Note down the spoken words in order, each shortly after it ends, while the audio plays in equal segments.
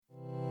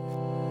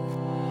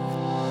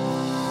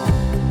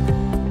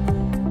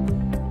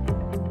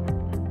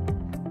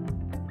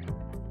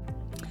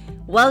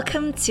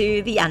Welcome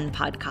to the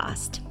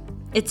Unpodcast.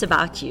 It's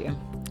about you.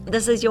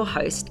 This is your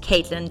host,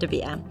 Caitlin De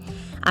Beer.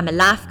 I'm a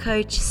life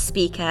coach,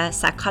 speaker,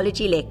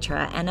 psychology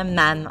lecturer, and a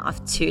mum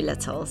of two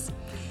littles.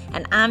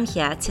 And I'm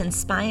here to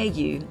inspire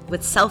you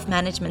with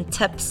self-management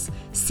tips,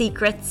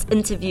 secrets,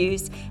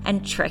 interviews,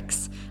 and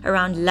tricks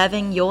around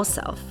loving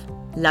yourself,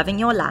 loving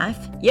your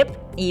life,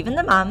 even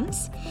the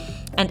mums,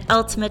 and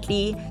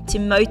ultimately to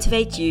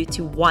motivate you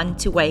to want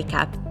to wake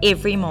up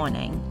every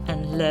morning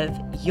and live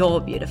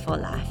your beautiful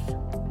life.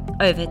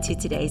 Over to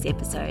today's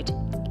episode.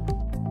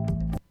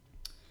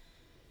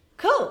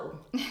 Cool.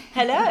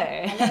 Hello.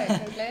 Hello,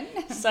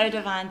 Caitlin. So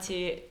divine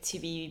to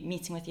be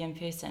meeting with you in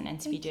person and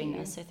to be doing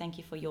this. So thank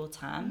you for your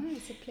time. Oh,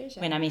 it's a pleasure.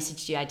 When I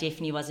messaged you, I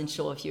definitely wasn't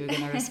sure if you were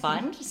going to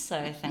respond.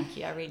 So thank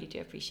you. I really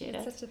do appreciate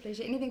it. It's such a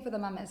pleasure. Anything for the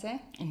mamas, eh?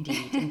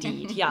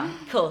 Indeed. Yeah,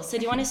 cool. So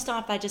do you want to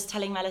start by just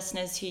telling my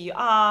listeners who you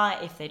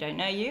are, if they don't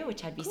know you,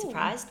 which I'd be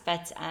surprised.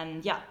 But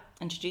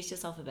introduce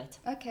yourself a bit.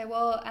 Okay,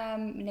 well, my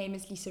name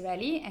is Lisa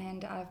Raleigh,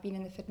 and I've been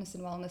in the fitness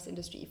and wellness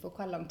industry for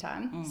quite a long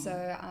time. So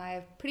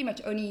I've pretty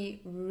much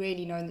only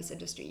really known this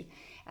industry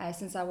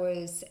since I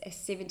was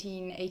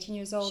 17, 18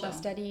 years old. Sure. I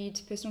studied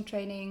personal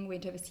training,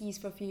 went overseas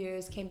for a few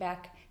years, came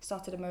back,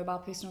 started a mobile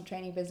personal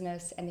training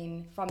business, and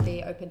then from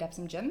there opened up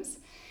some gyms.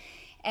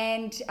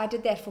 And I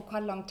did that for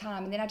quite a long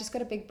time, and then I just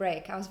got a big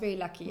break. I was very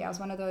lucky. I was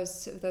one of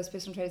those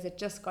personal trainers that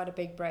just got a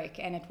big break,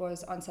 and it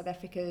was on South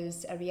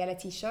Africa's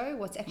reality show,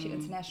 what's actually an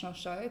international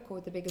show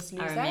called The Biggest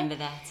Loser. I remember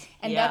that.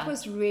 And that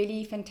was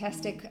really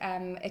fantastic.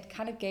 It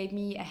kind of gave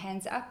me a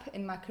hands up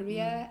in my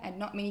career, and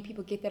not many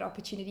people get that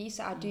opportunity.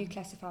 So I do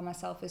classify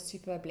myself as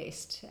super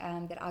blessed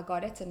that I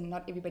got it, and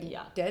not everybody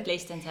did.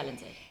 Blessed and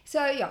talented.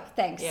 So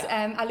thanks.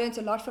 Yeah. I learned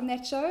a lot from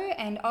that show,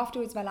 and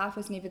afterwards my life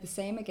was never the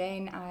same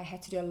again. I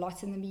had to do a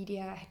lot in the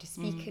media. I had to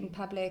speak in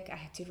public. I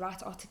had to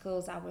write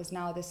articles. I was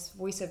now this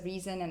voice of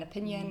reason and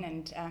opinion,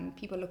 and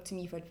people looked to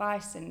me for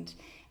advice and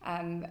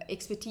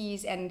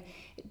expertise, and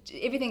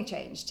everything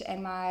changed,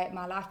 and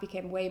my life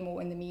became way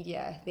more in the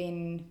media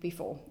than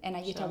before, and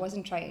yet I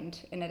wasn't trained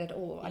in it at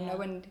all. No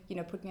one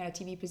put me on a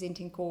TV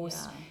presenting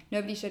course.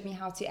 Nobody showed me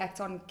how to act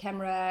on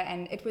camera,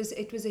 and it was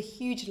a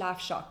huge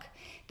life shock,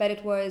 but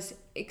it was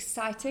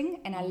exciting,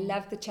 and I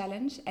loved the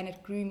challenge, and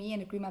it grew me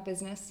and it grew my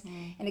business,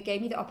 and it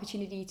gave me the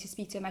opportunity to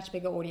speak to a much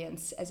bigger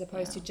audience as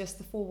opposed to just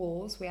the four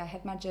walls where I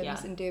had my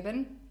gyms in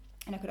Durban.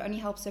 And I could only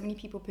help so many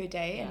people per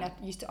day, and that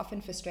used to often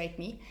frustrate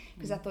me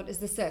because I thought, is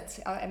this it?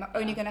 Am I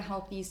only going to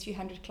help these few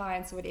hundred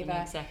clients or whatever? I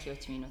know exactly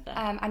what you mean with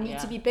that. I need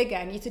to be bigger.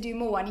 I need to do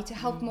more. I need to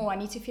help more. I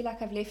need to feel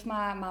like I've left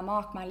my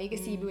mark, my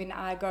legacy when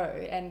I go,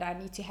 and I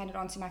need to hand it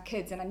on to my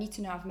kids, and I need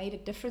to know I've made a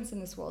difference in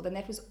this world, and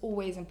that was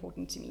always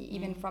important to me,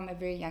 even from a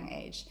very young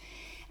age.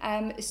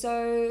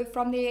 So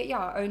from there,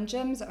 I owned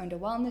gyms, I owned a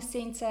wellness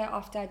center.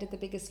 After I did The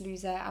Biggest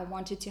Loser, I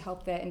wanted to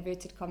help the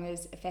inverted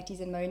commas fatties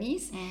and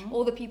monies,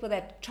 all the people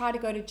that tried to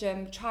go to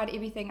gym, tried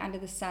everything under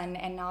the sun,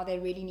 and now they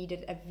really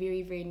needed a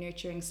very, very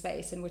nurturing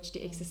space in which to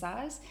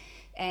exercise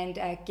and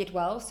get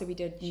well. So we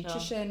did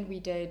nutrition, we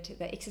did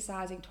the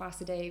exercising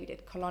twice a day, we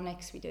did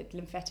colonics, we did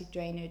lymphatic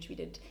drainage, we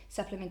did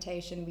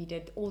supplementation, we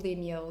did all their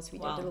meals, we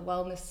did little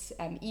wellness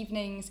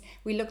evenings.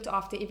 We looked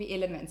after every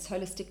element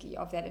holistically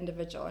of that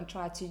individual and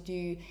tried to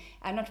do,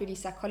 not really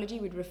psychology,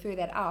 we'd refer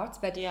that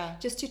out, but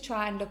just to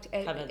try and look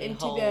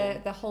into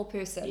the whole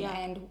person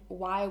and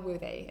why were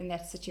they in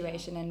that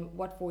situation and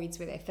what voids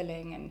were they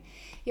filling.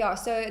 And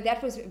so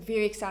that was a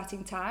very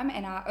exciting time,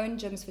 and I owned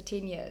gyms for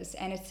 10 years,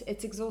 and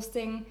it's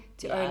exhausting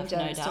to own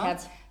gyms, to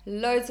have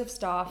loads of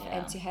staff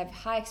and to have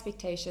high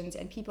expectations,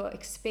 and people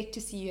expect to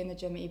see you in the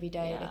gym every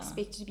day. They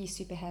expect you to be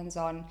super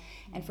hands-on,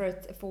 and for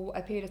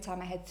a period of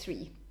time I had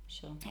 3.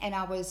 And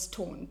I was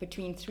torn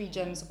between 3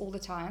 gyms all the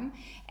time,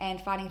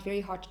 and finding it very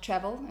hard to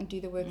travel and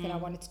do the work that I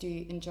wanted to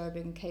do in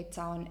Joburg and Cape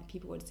Town.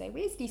 People would say,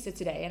 "Where's Lisa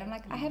today?" And I'm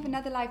like, I have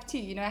another life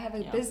too, I have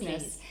a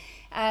business. Please.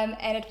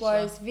 And it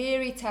was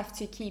very tough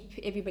to keep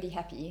everybody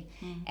happy.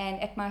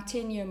 And at my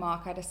 10-year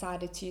mark, I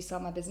decided to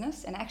sell my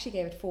business, and I actually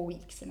gave it 4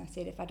 weeks. And I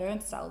said, if I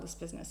don't sell this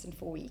business in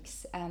 4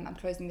 weeks, I'm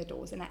closing the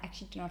doors. And I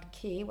actually do not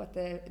care what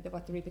the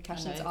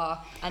repercussions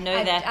are. I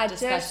know that I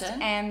discussion. just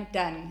am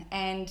done.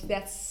 And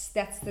that's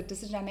the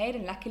decision I made.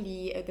 And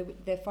luckily,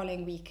 the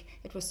following week,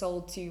 it was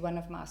sold to one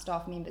of my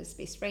staff members'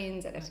 best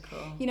friends. And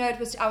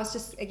I was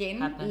just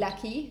again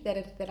lucky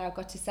that I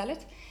got to sell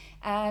it.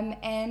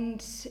 And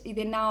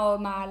then now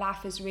my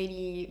life is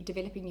really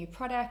developing new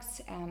products.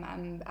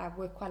 I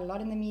work quite a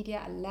lot in the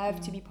media. I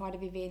love to be part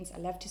of events. I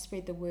love to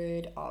spread the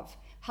word of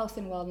health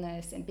and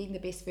wellness and being the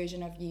best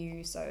version of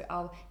you. So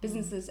our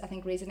businesses, I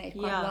think, resonate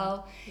quite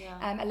well.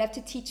 I love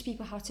to teach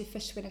people how to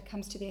fish when it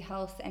comes to their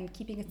health and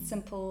keeping it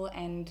simple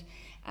and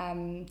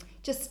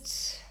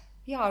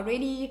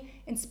really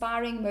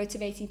inspiring,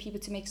 motivating people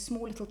to make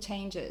small little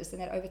changes,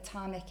 and that over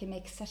time they can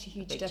make such a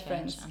huge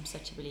difference. Change. I'm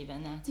such a believer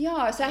in that.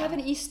 Yeah, so I have an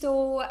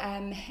e-store,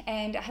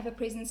 and I have a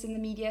presence in the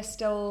media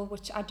still,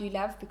 which I do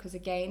love, because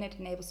again, it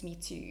enables me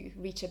to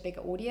reach a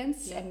bigger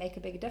audience and make a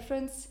bigger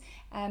difference.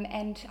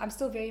 And I'm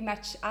still very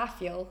much, I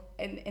feel,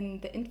 in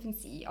the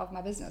infancy of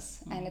my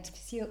business. And it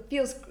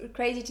feels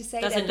crazy to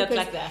say Doesn't that. Doesn't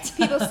look like that.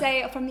 People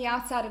say from the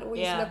outside it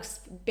always looks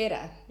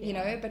better, you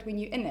know, but when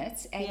you're in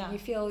it and you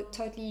feel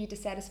totally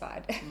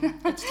dissatisfied.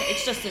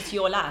 It's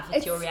your life,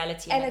 it's your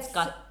reality. And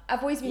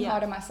I've always been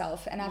hard on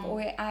myself, and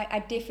I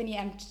definitely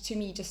am, to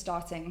me, just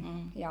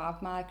starting.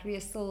 My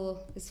career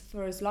still is,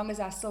 for as long as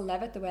I still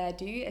love it the way I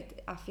do,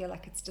 I feel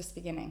like it's just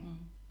beginning.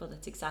 Well,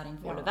 that's exciting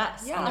for all of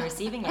us on the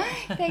receiving end.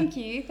 Thank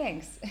you,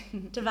 thanks.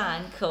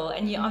 Divine, cool.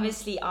 And you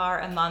obviously are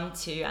a mum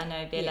too. I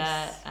know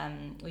Bella,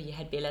 you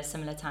had Bella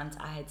similar times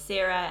I had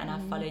Sarah, and I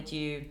followed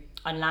you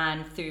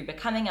online through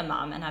becoming a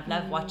mum, and I've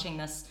loved watching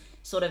this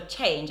sort of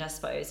change, I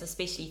suppose,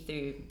 especially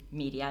through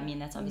media. I mean,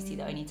 that's obviously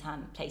the only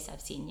place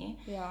I've seen you.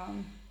 Yeah.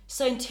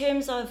 So in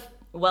terms of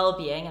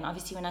well-being, and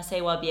obviously when I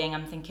say well-being,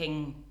 I'm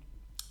thinking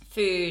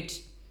food,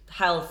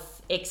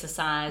 health,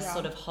 exercise,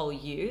 sort of whole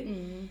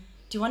you.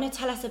 Do you want to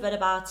tell us a bit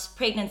about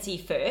pregnancy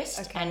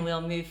first, and we'll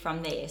move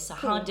from there? So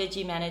how did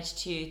you manage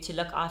to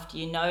look after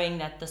you, knowing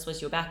that this was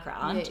your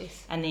background,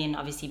 and then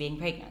obviously being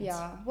pregnant?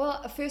 Yeah,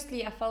 well,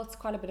 firstly, I felt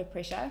quite a bit of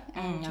pressure,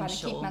 and trying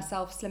to keep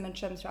myself slim and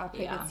trim throughout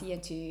pregnancy,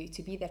 and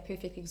to be that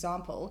perfect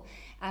example.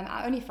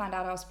 I only found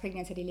out I was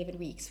pregnant at 11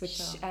 weeks,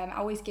 which I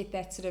always get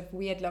that sort of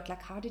weird look,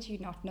 like, how did you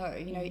not know?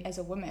 You know, as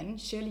a woman,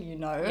 surely you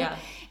know. Yeah.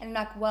 And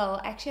like, well,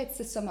 actually, it's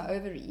cysts on my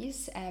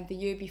ovaries the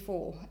year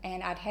before,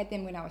 and I'd had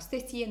them when I was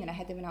 30, and then I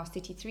had them when I was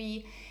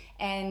 33,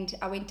 and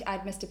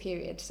I'd missed a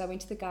period. So I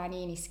went to the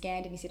gynae, and he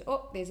scanned, and he said,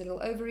 oh, there's a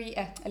little ovary,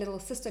 a little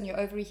cyst on your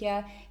ovary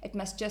here. It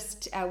must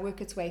just work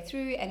its way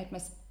through, and it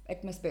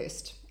must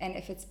burst. And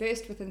if it's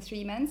burst within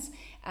 3 months,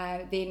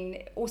 then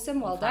awesome,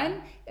 well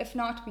done. If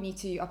not, we need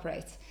to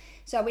operate.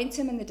 So I went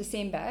to him in the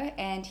December,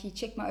 and he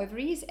checked my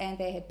ovaries, and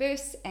they had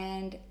burst,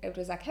 and it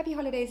was like, happy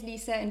holidays,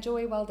 Lisa,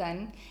 enjoy, well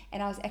done.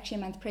 And I was actually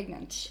a month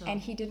pregnant, and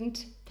he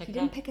didn't pick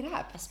it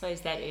up. I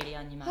suppose that early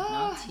on you might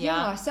not.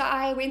 Yeah. So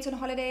I went on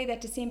holiday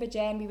that December,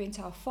 Jan. We went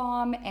to our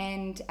farm,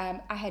 and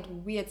I had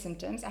weird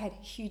symptoms. I had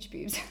huge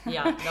boobs.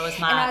 Yeah, that was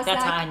that's like,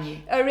 how I knew.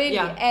 Oh, really?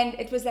 Yeah. And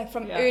it was like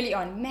from early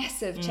on,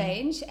 massive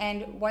change,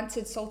 and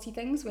wanted salty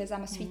things, whereas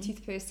I'm a sweet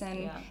tooth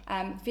person,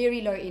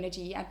 very low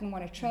energy. I didn't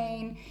want to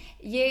train.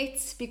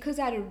 Yet, because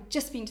I had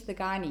just been to the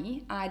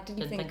gynae, I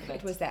didn't think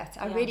it was that.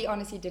 I really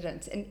honestly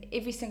didn't. In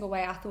every single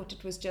way, I thought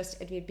it was just,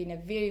 it had been a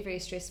very, very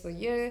stressful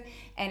year,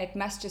 and it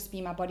must just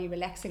be my body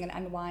relaxing and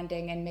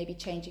unwinding and maybe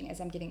changing as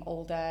I'm getting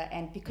older.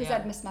 And because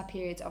I'd missed my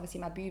periods, obviously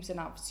my boobs are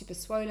now super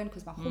swollen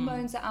because my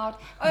hormones are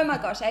out. Oh my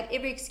gosh, I had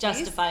every excuse.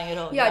 Justifying it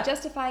all. Yeah,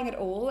 justifying it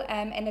all.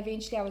 And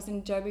eventually I was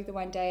in Joburg the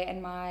one day,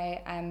 and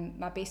my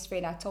best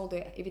friend, I told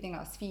her everything I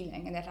was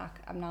feeling, and that like,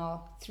 I'm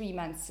now 3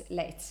 months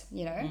late,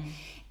 you know.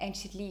 And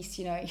she said,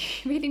 Lisa, you know,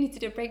 you really need to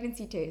do a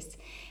pregnancy test.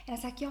 And I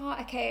was like,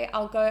 yeah, okay,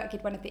 I'll go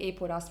get one at the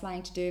airport. I was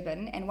flying to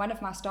Durban, and one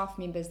of my staff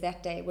members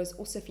that day was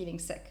also feeling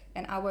sick.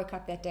 And I woke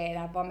up that day and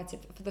I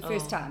vomited for the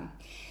first time.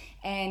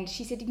 And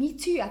she said, me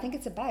too, I think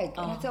it's a bug.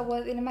 And I thought,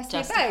 well, then it must be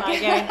a bug.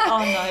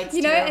 Oh no, it's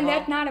you know, terrible. And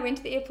that night I went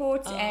to the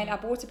airport and I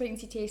bought a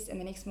pregnancy test, and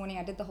the next morning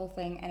I did the whole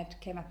thing, and it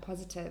came up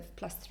positive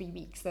plus 3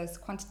 weeks, those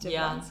quantitative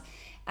ones.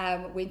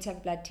 Went to have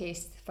a blood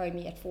test, phoned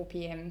me at 4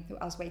 p.m.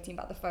 I was waiting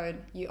by the phone.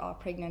 You are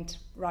pregnant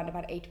around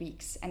about 8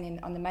 weeks. And then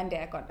on the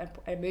Monday, I got an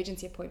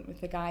emergency appointment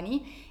with the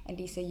gynae, and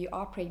he said, you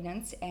are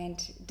pregnant, and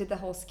did the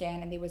whole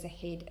scan, and there was a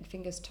head and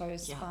fingers,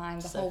 toes, spine,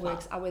 the whole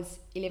works. I was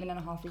 11 and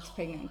a half weeks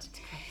pregnant.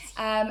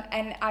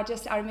 And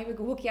I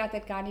remember walking out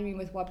that gynae room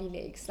with wobbly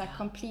legs, like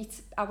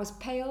complete, I was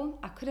pale.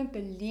 I couldn't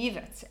believe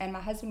it. And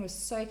my husband was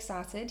so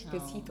excited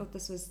because he thought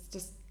this was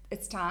just,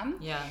 it's time.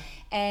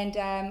 And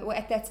well,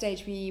 at that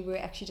stage we were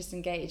actually just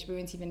engaged, we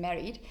weren't even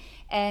married,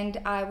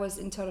 and I was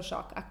in total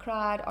shock. I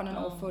cried on and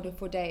off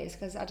for days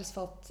because I just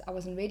felt I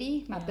wasn't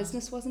ready. My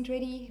business wasn't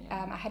ready.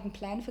 I hadn't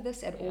planned for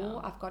this at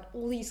all. I've got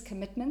all these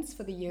commitments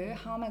for the year.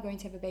 How am I going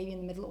to have a baby in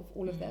the middle of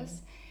all of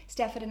this?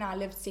 Stafford and I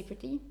lived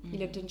separately. He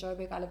lived in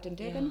Joburg, I lived in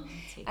Durban.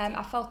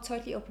 I felt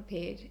totally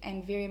ill-prepared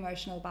and very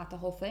emotional about the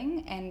whole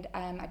thing, and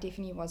I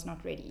definitely was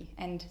not ready.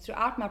 And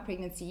throughout my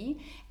pregnancy,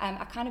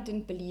 I kind of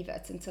didn't believe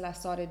it until I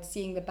started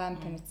seeing the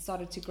bump and it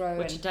started to grow.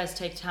 Which it does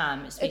take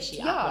time,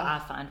 especially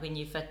I find when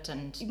you fit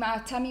and... My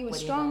tummy was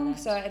strong,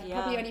 so it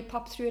probably only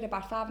popped through at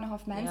about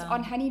 5.5 months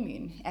on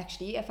honeymoon,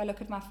 actually. If I look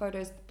at my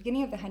photos,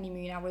 beginning of the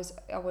honeymoon, I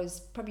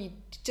was probably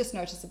just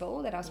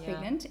noticeable that I was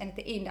pregnant, and at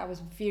the end I was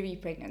very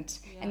pregnant,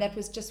 and that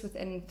was just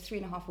within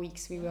 3.5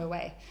 weeks we were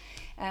away.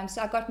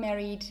 So I got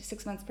married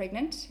 6 months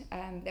pregnant.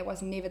 That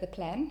was never the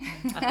plan.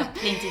 I've got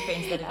plenty of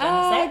friends that have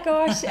done the same.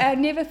 Oh gosh, I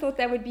never thought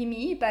that would be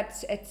me,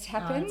 but it's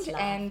happened.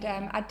 And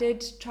I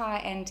did try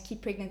and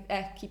keep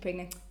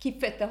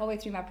fit the whole way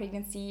through my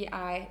pregnancy.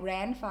 I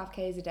ran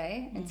 5Ks a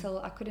day until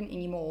I couldn't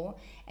anymore.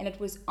 And it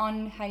was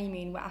on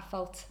honeymoon where I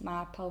felt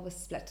my pelvis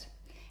split.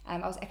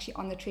 I was actually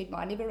on the treadmill.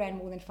 I never ran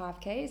more than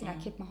 5Ks, and I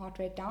kept my heart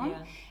rate down.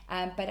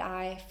 But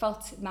I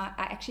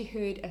actually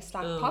heard a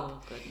slight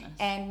pop,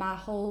 and my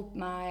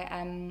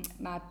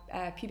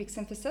pubic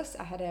symphysis,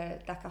 I had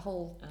a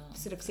whole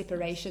sort of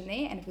separation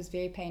there, and it was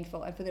very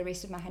painful. And for the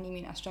rest of my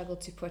honeymoon, I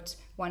struggled to put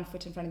one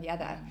foot in front of the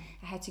other.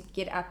 I had to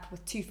get up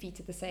with 2 feet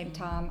at the same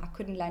time. I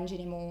couldn't lunge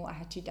anymore. I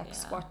had to duck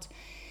squat.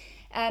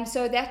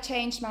 So that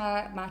changed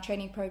my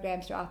training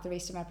program throughout the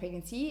rest of my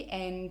pregnancy,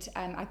 and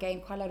I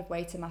gained quite a lot of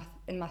weight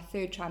in my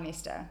third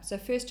trimester. So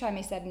first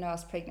trimester, I didn't know I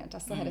was pregnant. I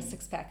still had a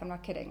 6-pack. I'm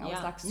not kidding. I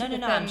was like super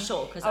thin. I'm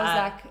sure, because I was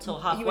like, till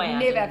halfway, you would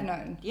never have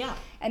known. Yeah.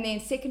 And then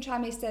second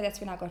trimester, that's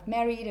when I got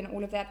married, and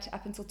all of that.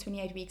 Up until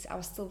 28 weeks, I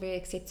was still very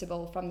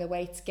acceptable from the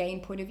weight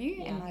gain point of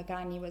view. And my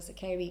gynae was,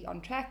 okay, we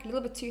on track, a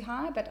little bit too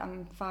high, but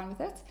I'm fine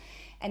with it.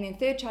 And then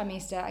third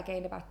trimester, I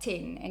gained about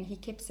 10, and he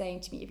kept saying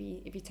to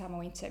me every time I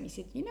went to him, he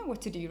said, you know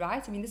what to do,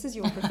 right? I mean, this is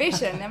your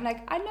profession. And I'm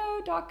like, I know,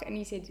 doc. And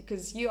he said,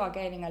 because you are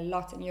gaining a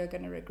lot and you're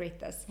going to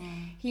regret this.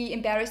 He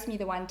embarrassed me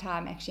the one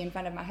time, actually, in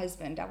front of my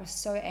husband. I was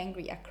so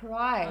angry. I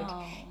cried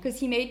because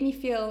he made me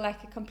feel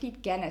like a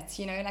complete gannet,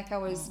 you know, like I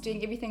was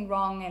doing everything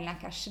wrong, and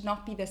like I should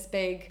not be this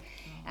big.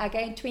 I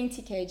gained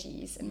 20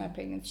 kgs in my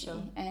pregnancy,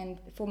 and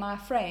for my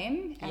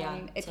frame,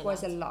 it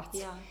was a lot.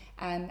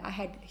 I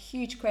had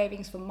huge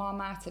cravings for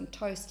Marmite and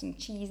toast and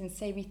cheese and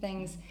savory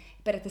things,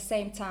 but at the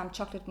same time,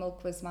 chocolate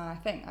milk was my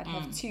thing. I'd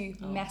have 2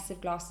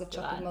 massive glasses of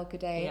chocolate milk a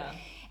day.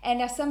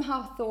 And I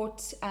somehow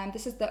thought,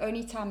 this is the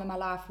only time in my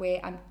life where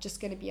I'm just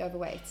going to be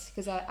overweight,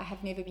 because I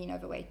have never been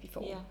overweight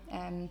before.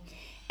 And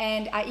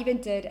I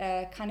even did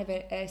a kind of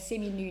a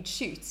semi-nude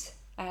shoot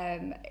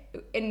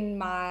in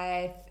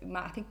my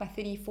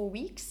 34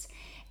 weeks,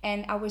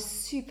 and I was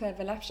super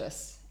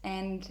voluptuous.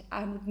 And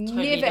I would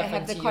never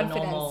have the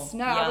confidence.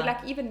 No, I would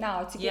like, even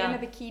now, to get in a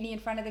bikini in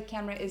front of the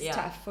camera is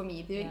tough for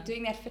me.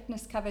 Doing that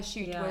fitness cover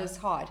shoot was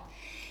hard.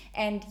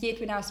 And yet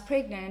when I was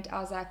pregnant,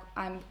 I was like,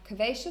 I'm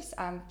curvaceous,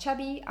 I'm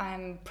chubby,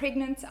 I'm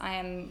pregnant, I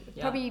am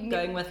probably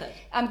going with it.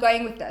 I'm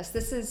going with this.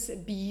 This is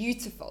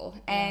beautiful.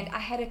 And I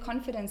had a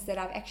confidence that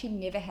I've actually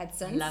never had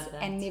since,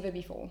 and never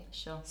before.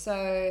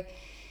 So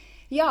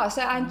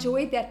so I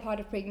enjoyed that part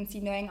of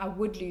pregnancy, knowing I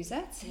would lose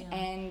it.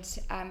 And,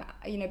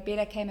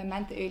 Bella came a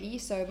month early,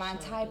 so my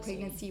entire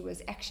pregnancy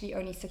was actually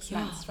only 6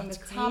 months. From the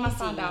time I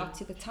found out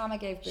to the time I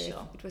gave birth,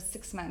 it was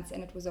 6 months,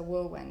 and it was a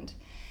whirlwind.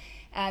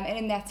 And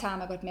in that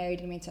time, I got married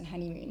and went on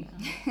honeymoon.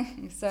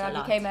 So I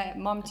became a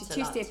mom to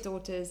 2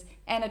 stepdaughters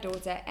and a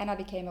daughter, and I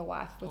became a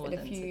wife within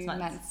a few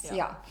months.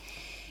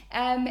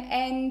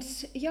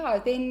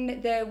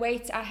 Then the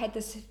weight, I had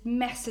this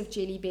massive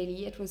jelly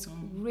belly. It was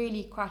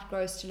really quite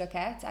gross to look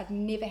at. I'd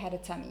never had a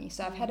tummy.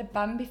 So I've had a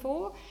bum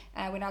before.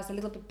 When I was a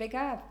little bit bigger,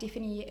 I've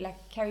definitely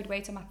carried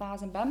weight on my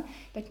thighs and bum,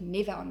 but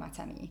never on my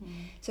tummy.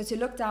 So to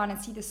look down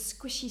and see this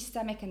squishy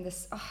stomach and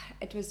this,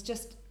 it was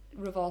just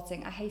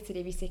revolting. I hated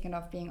every second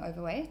of being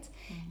overweight.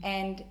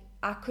 And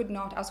I could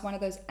not. I was one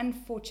of those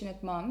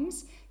unfortunate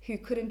moms who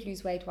couldn't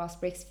lose weight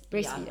whilst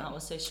breastfeeding. I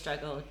also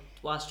struggled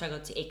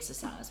to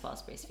exercise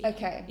whilst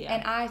breastfeeding.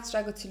 And I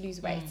struggled to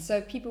lose weight.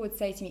 So people would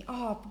say to me,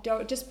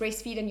 don't just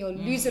breastfeed and you'll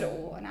lose it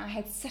all. And I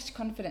had such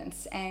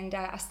confidence, and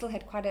I still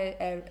had quite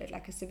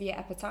a severe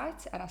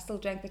appetite, and I still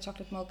drank the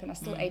chocolate milk, and I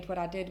still ate what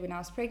I did when I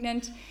was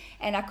pregnant,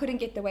 and I couldn't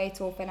get the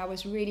weight off, and I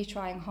was really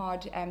trying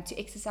hard to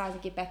exercise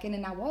and get back in.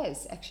 And I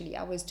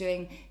was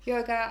doing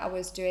yoga, I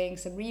was doing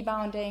some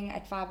rebounding.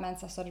 At 5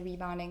 months I started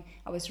rebounding,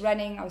 I was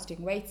running, I was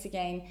doing weights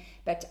again,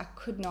 but I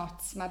could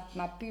not.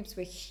 My boobs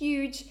were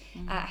huge.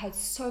 I had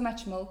so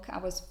much milk. I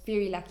was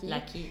very lucky,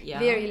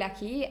 very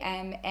lucky,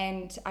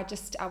 and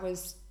I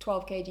was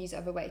 12 kgs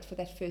overweight for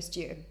that first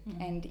year.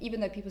 And even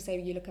though people say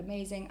you look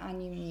amazing, I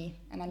knew me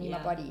and I knew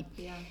my body.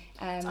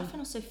 It's often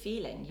also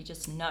feeling. You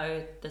just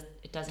know that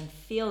it doesn't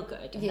feel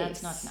good, and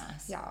that's not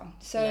nice.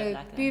 So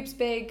boobs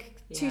big,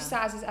 2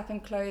 sizes up in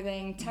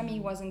clothing, tummy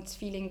wasn't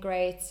feeling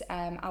great.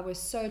 I was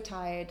so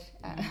tired.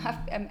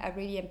 I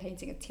really am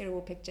painting a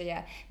terrible picture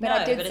here, but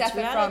I did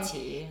suffer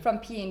from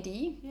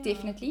PND,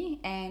 definitely.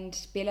 And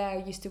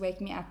Bella used to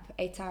wake me up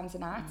 8 times a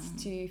night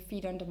to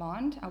feed on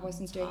demand. I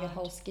wasn't doing the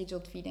whole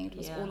scheduled feeding. It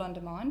was all on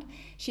demand.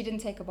 She didn't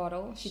take a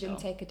bottle. She didn't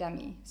take a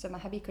dummy. So my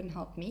hubby couldn't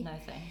help me. No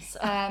thanks.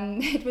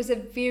 It was a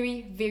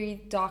very, very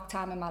dark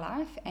time in my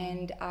life,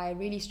 and I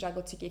really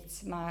struggled to get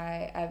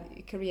my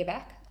career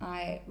back.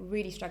 I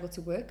really struggled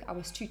to work. I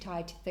was too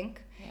tired to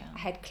think. I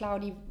had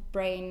cloudy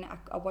brain.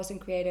 I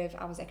wasn't creative.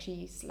 I was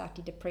actually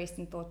slightly depressed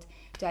and thought,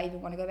 do I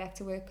even want to go back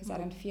to work, because I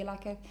don't feel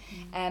like it.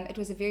 It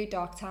was a very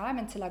dark time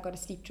until I got a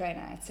sleep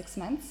trainer at 6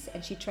 months,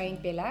 and she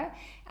trained Bella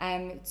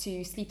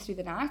to sleep through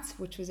the night,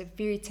 which was a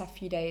very tough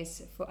few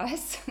days for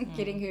us,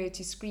 getting her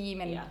to scream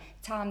and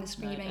time the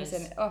screamings,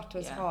 and it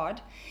was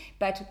hard.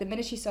 But the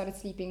minute she started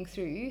sleeping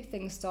through,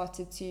 things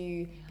started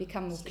to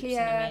become more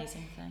clear. An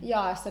amazing thing.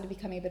 I started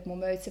becoming a bit more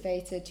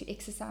motivated to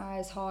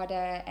exercise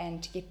harder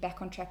and to get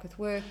back on track with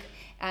work.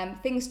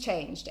 Things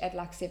changed at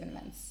 7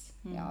 months.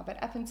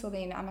 But up until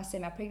then, I must say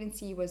my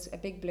pregnancy was a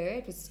big blur.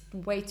 It was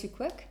way too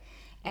quick.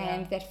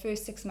 And that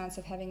first 6 months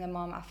of having a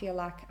mom, I feel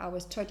like I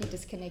was totally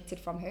disconnected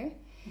from her.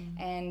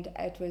 and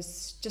it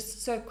was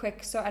just so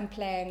quick, so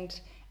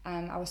unplanned.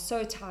 I was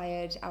so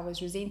tired. I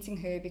was resenting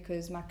her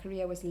because my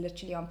career was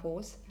literally on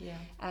pause.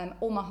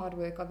 All my hard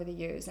work over the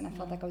years, and I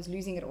felt like I was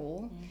losing it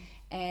all,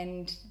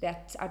 and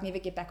that I'd never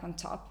get back on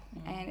top.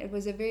 And it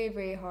was a very,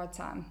 very hard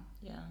time.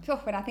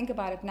 When I think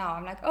about it now,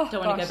 I'm like, oh,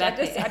 don't want to go back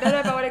there. I don't know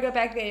if I want to go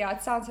back there.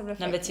 It sounds horrific.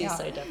 Number 2 is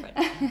so different.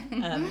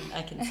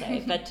 I can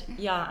say, but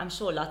I'm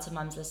sure lots of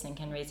mums listening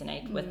can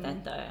resonate with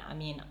that, though. I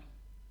mean,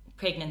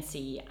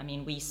 pregnancy. I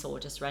mean, we saw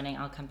just running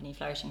our company,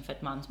 Flourishing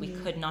Fit Moms. We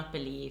could not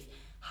believe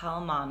how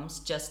moms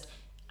just,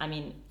 I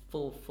mean,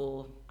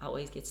 for I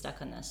always get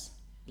stuck on this,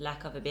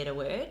 lack of a better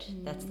word,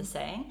 that's the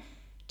saying,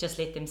 just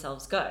let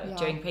themselves go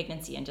during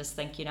pregnancy and just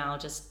think,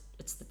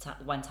 it's the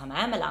one time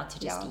I am allowed to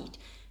just eat.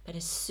 But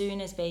as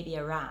soon as baby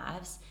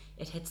arrives,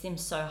 it hits them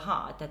so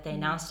hard that they're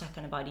now stuck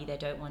in a body they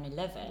don't want to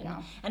live in.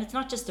 And it's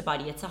not just a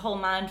body, it's a whole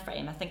mind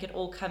frame. I think it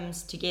all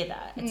comes together.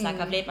 It's like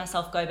I've let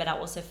myself go, but I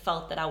also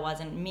felt that I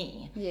wasn't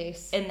me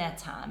in that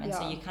time. And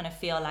so you kind of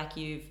feel like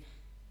you've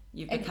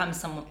become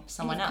someone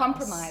else.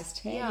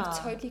 Compromised. You've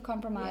totally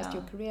compromised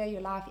your career, your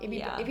life,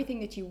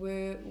 everything that you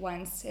were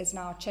once has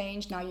now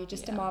changed. Now you're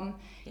just a mom.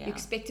 You're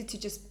expected to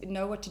just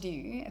know what to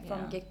do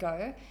from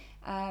get-go.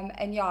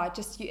 And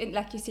just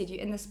like you said,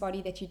 you're in this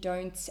body that you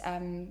don't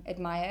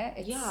admire.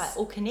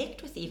 Or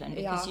connect with even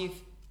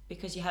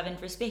because you haven't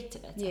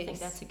respected it. I think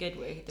that's a good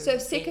word. So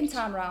second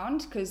time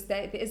round, because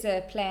there is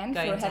a plan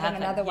for having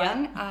another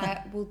one,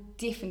 I will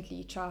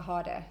definitely try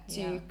harder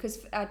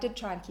because I did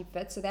try and keep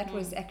fit, so that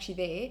was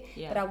actually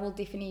there, but I will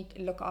definitely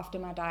look after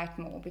my diet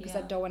more because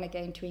I don't want to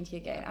gain 20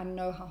 again. I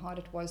know how hard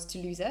it was to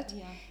lose it,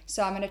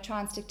 so I'm going to try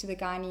and stick to the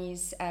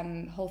Guy's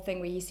whole thing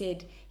where he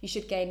said you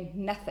should gain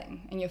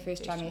nothing in your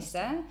first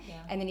trimester,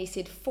 and then he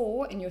said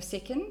 4 in your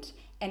second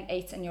and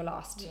 8 in your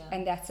last,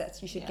 and that's it.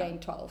 You should gain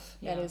 12.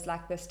 That is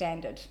like the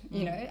standard.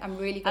 I'm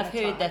really going to I've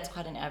heard that's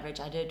quite an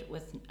average. I did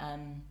with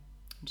I'm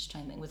just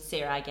trying to think, with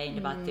Sarah I gained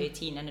about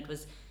 13, and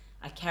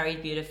I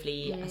carried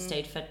beautifully. I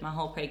stayed fit my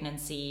whole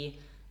pregnancy.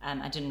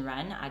 I didn't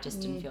run, I just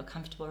didn't feel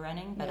comfortable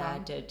running, but I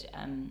did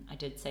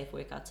safe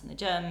workouts in the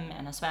gym,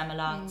 and I swam a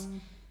lot,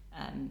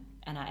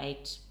 and I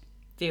ate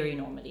very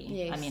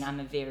normally. I mean, I'm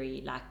a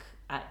very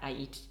I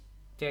eat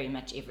very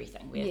much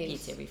everything. We have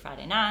pizza every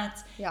Friday night.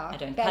 I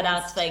don't cut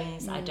out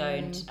things. I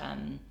don't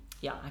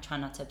I try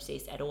not to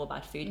obsess at all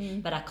about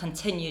food, but I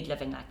continued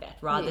living like that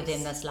rather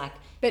than this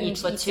eat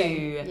for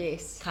two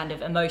kind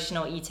of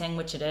emotional eating,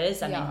 which it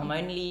is. I mean,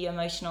 hormonally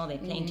emotional, there are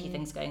plenty of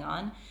things going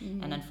on,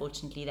 and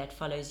unfortunately that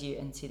follows you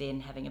into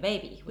then having a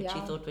baby, which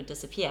you thought would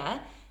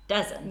disappear,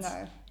 doesn't.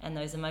 And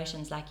those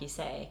emotions, like you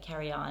say,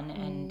 carry on,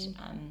 and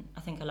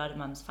I think a lot of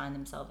mums find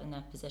themselves in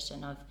that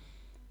position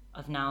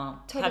of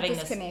now having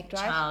this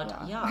child,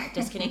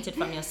 disconnected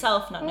from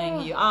yourself, not knowing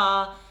who you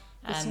are.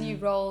 This new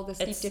role, the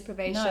sleep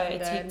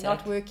deprivation,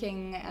 not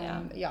working.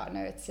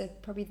 It's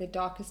probably the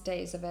darkest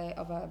days of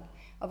a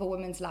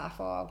woman's life,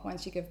 or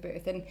once you give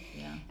birth. And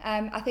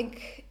I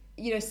think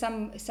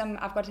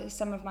I've got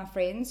some of my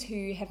friends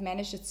who have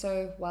managed it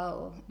so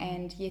well,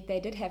 and yet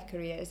they did have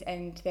careers,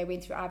 and they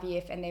went through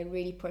IVF, and they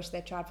really pushed.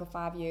 They tried for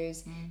 5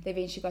 years. They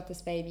eventually got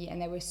this baby, and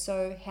they were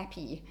so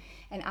happy.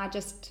 And I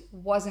just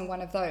wasn't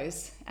one of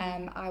those.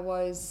 I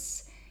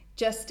was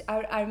just,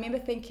 I remember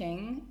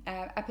thinking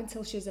up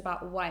until she was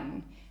about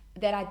 1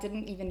 that I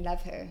didn't even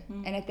love her,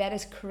 and that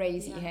is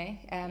crazy.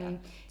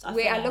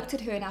 Where I looked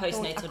at her and I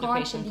thought,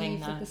 I can't believe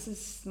that this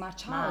is my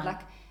child.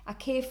 Like, I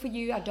care for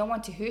you, I don't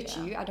want to hurt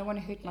you, I don't want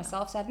to hurt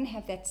myself. So I didn't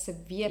have that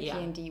severe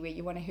PND where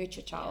you want to hurt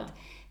your child,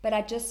 but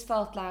I just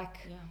felt like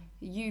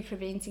you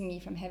preventing me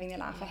from having the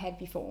life I had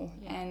before,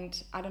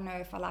 and I don't know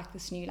if I like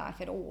this new life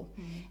at all.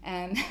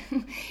 And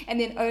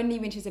then only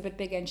when she was a bit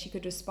bigger and she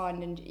could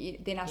respond, and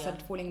then I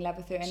started falling in love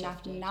with her, and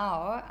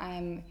now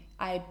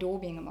I adore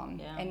being a mom,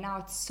 and now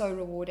it's so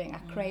rewarding. I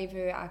crave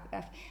her.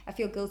 I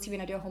feel guilty when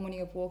I do a whole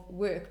morning of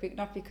work, but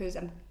not because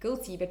I'm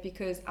guilty, but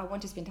because I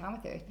want to spend time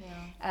with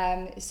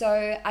her.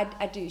 So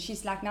I do.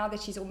 She's like, now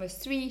that she's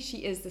almost 3, she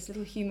is this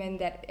little human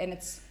and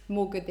it's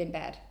more good than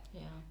bad.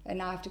 And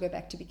now I have to go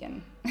back to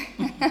begin.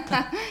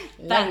 But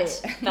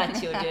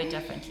you'll do it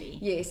differently.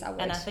 Yes, I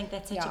would. And I think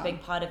that's such a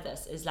big part of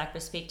this, is like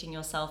respecting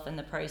yourself in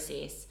the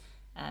process.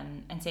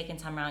 And second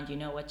time around, you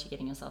know what you're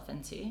getting yourself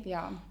into.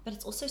 But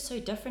it's also so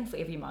different for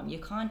every mom.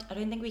 I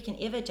don't think we can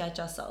ever judge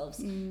ourselves.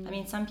 I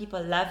mean, some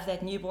people love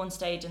that newborn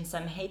stage and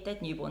some hate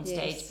that newborn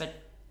stage, but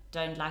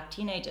don't like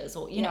teenagers,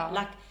 or you know,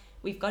 like,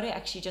 we've got to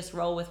actually just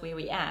roll with where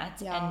we're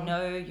at and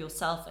know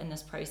yourself in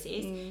this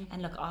process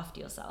and look after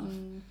yourself.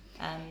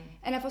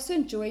 And I've also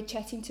enjoyed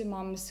chatting to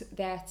moms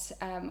that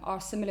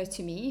are similar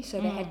to me. So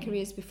they had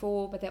careers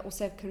before, but they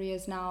also have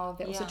careers now.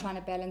 They're also trying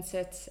to balance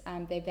it.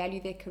 They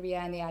value their career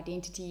and their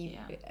identity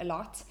a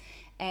lot.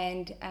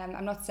 And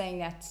I'm not saying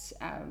that,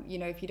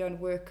 if you don't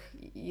work,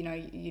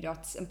 you're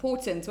not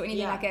important or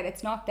anything like that.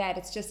 It's not that.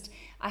 It's just,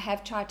 I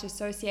have tried to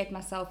associate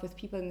myself with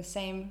people in the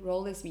same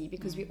role as me,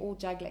 because we're all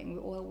juggling.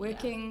 We're all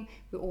working.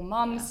 We're all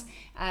moms.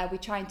 We're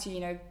trying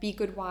to, be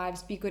good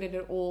wives, be good at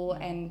it all,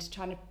 and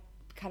trying to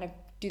kind of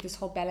do this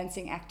whole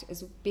balancing act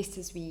as best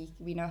as we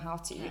know how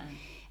to.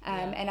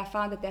 And I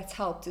found that that's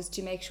helped, is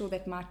to make sure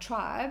that my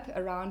tribe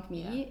around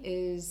me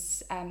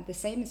is the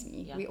same as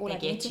me. We all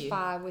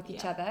identify with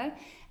each other.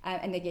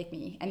 And they get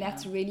me, and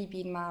that's really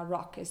been my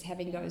rock, is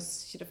having those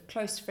sort of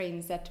close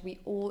friends that we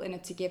all in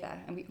it together,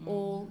 and we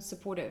all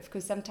supportive,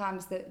 because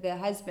sometimes the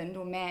husband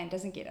or man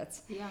doesn't get it,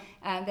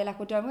 and they're like,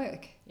 well, don't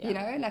work, you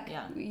know, like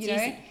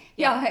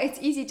it's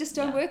easy, just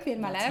don't work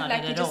then, my love,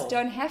 like you just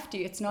don't have to.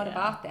 It's not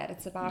about that.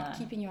 It's about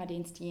keeping your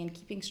identity and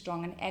keeping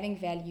strong and adding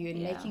value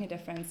and making a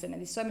difference, and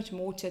there's so much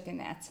more to it than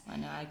that. I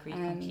know, I agree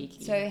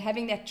completely. So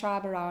having that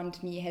tribe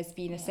around me has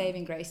been a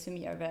saving grace for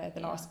me over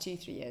the last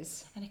 2-3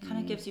 years, and it kind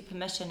of gives you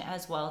permission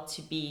as well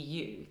to be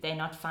you. They're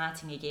not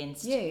fighting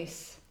against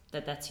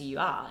that's who you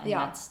are,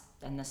 and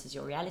and this is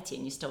your reality,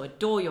 and you still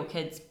adore your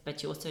kids,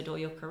 but you also adore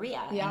your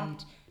career,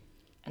 and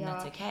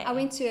that's okay. I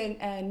went to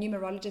a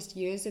numerologist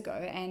years ago,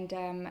 and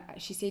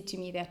she said to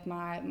me that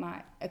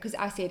my because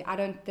I said, I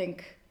don't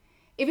think,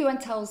 everyone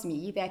tells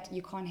me that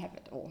you can't have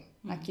it all,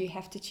 like you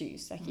have to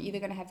choose, like you're either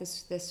going to have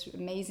this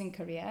amazing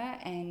career,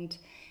 and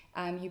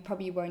you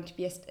probably won't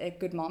be a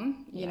good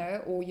mom, you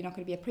know, or you're not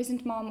going to be a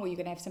present mom, or you're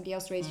going to have somebody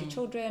else raise your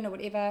children or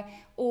whatever,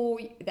 or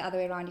the other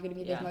way around, you're going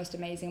to be the most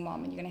amazing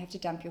mom, and you're going to have to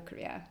dump your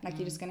career. Like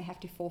you're just going to have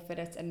to forfeit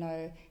it and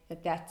know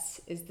that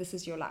this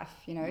is your life,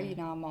 you know, you're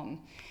now a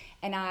mom.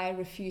 And I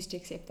refused to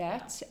accept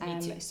that.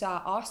 So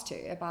I asked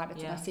her about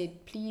it, and I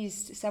said,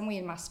 please, somewhere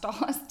in my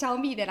stars, tell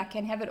me that I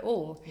can have it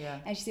all.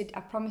 And she said, I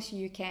promise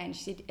you can.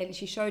 She said, and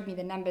she showed me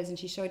the numbers, and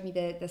she showed me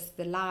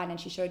the line, and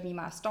she showed me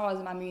my stars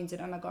and my moons,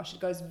 and oh my gosh, it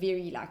goes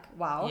very like,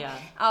 wow,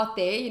 out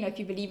there, you know, if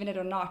you believe in it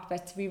or not.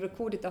 But we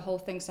recorded the whole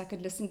thing so I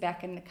could listen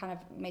back and kind of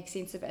make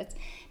sense of it.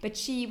 But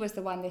she was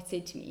the one that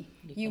said to me,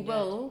 you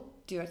will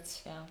do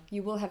it.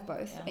 You will have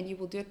both, and you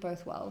will do it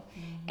both well,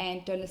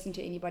 and don't listen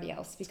to anybody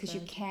else, because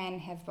you can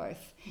have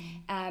both.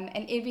 And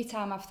every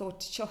time I've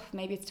thought, sure,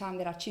 maybe it's time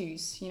that I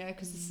choose, you know,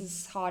 because this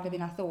is harder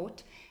than I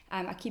thought,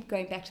 I keep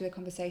going back to the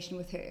conversation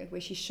with her where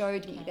she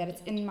showed me that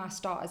it's in my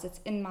stars, it's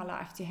in my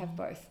life to have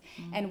both.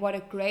 And what a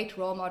great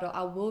role model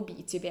I will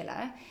be to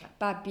Bella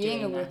by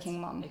being a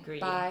working mom,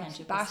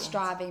 by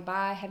striving,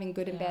 by having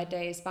good and bad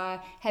days,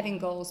 by having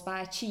goals, by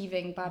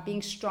achieving, by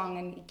being strong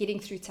and getting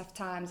through tough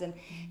times. And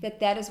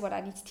that is what I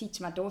need to teach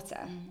my daughter.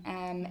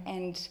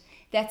 And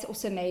that's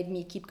also made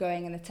me keep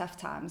going in the tough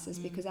times, is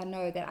because I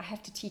know that I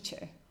have to teach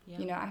her.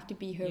 You know, I have to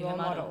be her role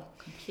model.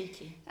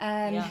 Completely. So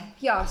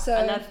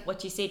I love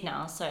what you said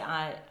now. So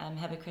I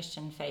have a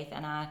Christian faith,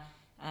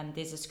 and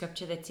there's a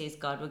scripture that says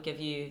God will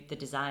give you the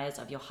desires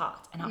of your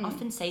heart. And I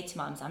often say to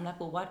moms, I'm like,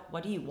 well,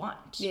 what do you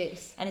want?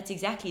 Yes. And it's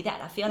exactly that.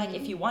 I feel like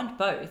if you want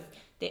both,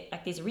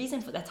 there's a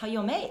reason for that's how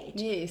you're made.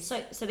 Yes.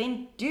 So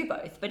then do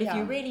both. But if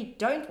you really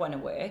don't want to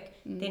work,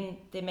 then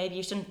maybe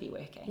you shouldn't be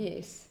working.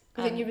 Yes.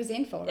 Because then you're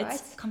resentful, right?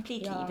 It's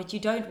completely. But you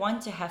don't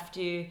want to have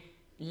to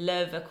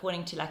live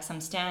according to like some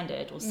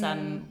standard or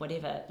some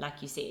whatever,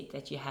 like you said,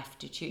 that you have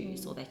to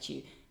choose, or that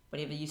you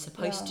whatever you're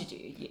supposed to do.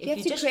 You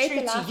have to just create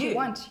the life you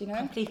want, you know.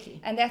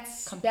 Completely. And that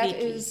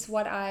is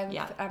what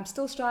I'm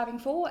still striving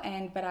for,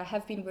 but I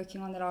have been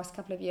working on the last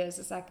couple of years.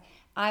 It's like,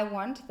 I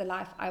want the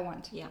life I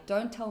want.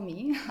 Don't tell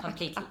me I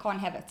can't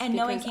have it. And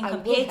no one can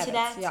compare to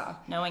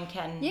that. No one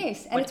can.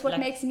 Yes, and it's what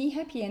makes me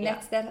happy, and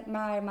that's that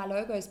my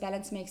logo is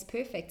balance makes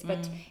perfect,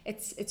 but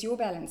it's your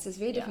balance. It's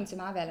very different to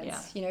my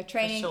balance. You know,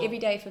 training every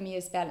day for me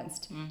is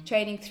balanced.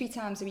 Training 3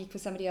 times a week for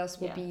somebody else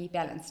will be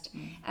balanced.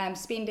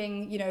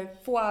 Spending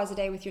 4 hours a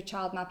day with your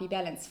child might be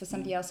balanced. For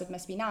somebody else it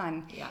must be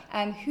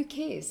 9. Who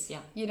cares?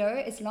 You know,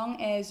 as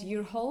long as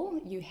you're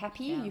whole, you're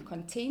happy, you're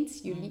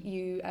content,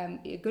 you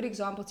a good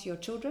example to your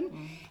children.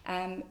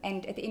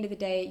 And at the end of the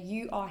day,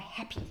 you are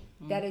happy.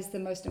 That is the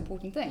most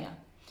important thing.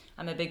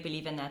 I'm a big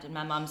believer in that. In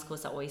my mum's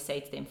course, I always say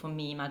to them, for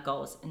me, my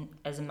goals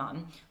as a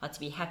mum are to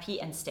be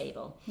happy and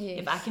stable.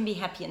 If I can be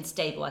happy and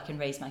stable, I can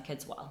raise my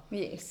kids well.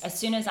 As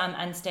soon as I'm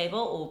unstable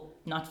or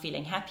not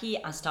feeling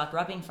happy, I start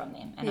robbing from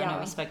them. And I know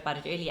we spoke about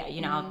it earlier.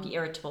 You know, I'll be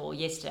irritable.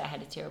 Yesterday I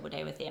had a terrible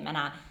day with them, and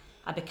I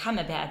become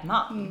a bad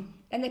mum.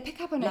 And they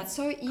pick up on it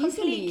so easily.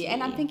 Completely.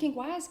 And I'm thinking,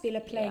 why is Bella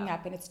playing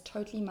up? And it's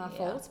totally my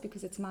fault,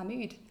 because it's my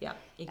mood.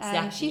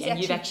 Exactly. And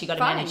you've actually got to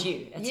manage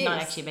you. It's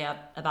not actually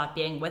about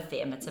being with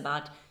them. It's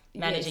about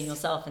managing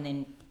yourself and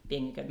then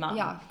being a good mom.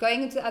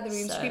 Going into the other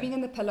room, screaming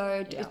in the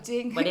pillow,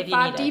 doing whatever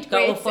 5 deep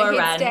breaths, go for a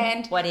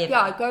headstand,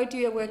 whatever. Go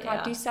do a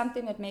workout, do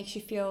something that makes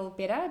you feel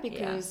better,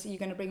 because you're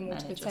going to bring more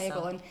to the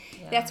table. And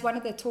that's one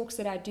of the talks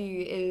that I do,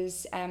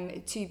 is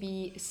to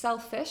be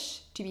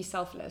selfish, to be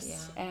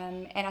selfless.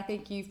 And I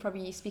think you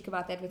probably speak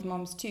about that with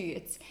moms too.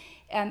 It's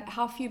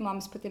how few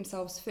moms put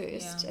themselves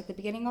first at the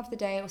beginning of the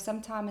day or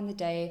sometime in the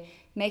day.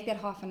 Make that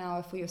half an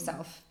hour for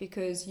yourself,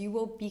 because you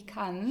will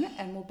become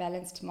a more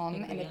balanced mom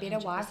and a better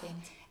 100%. Wife,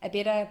 a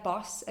better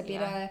boss, a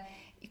better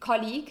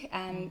colleague,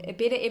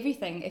 better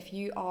everything if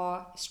you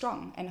are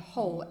strong and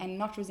whole and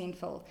not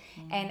resentful.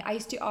 And I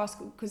used to ask,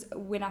 because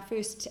when I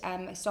first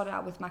started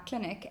out with my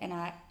clinic and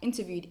I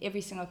interviewed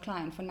every single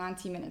client for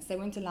 90 minutes, they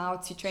weren't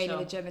allowed to train in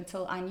the gym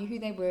until I knew who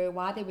they were,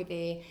 why they were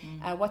there,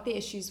 what their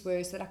issues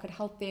were, so that I could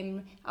help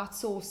them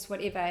outsource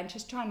whatever and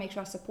just try and make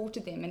sure I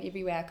supported them in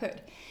every way I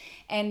could.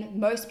 And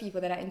most people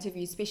that I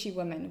interviewed, especially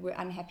women, were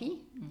unhappy.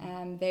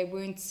 They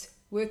weren't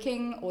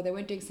working, or they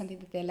weren't doing something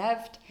that they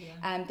loved.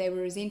 They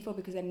were resentful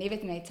because they never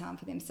made time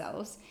for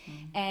themselves.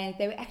 And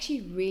they were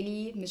actually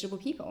really miserable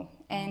people.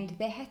 And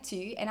they had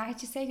to, and I had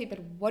to say to them, but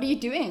what are you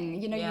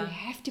doing? You know, you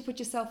have to put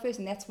yourself first.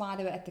 And that's why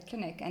they were at the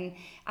clinic. And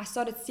I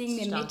started seeing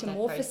them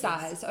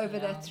metamorphosize over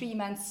the 3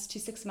 months to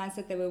 6 months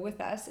that they were with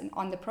us and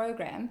on the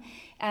program.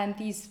 And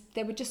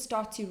they would just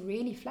start to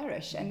really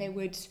flourish, and they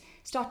would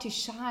start to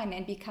shine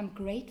and become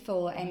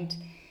grateful and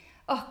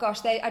oh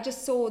gosh, I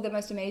just saw the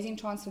most amazing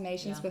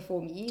transformations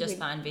before me. Just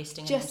by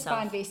investing in Just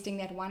by investing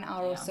that 1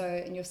 hour or so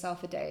in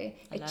yourself a day.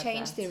 It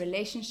changed their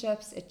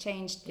relationships. It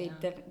changed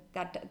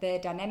the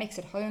dynamics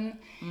at home.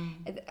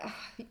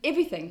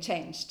 Everything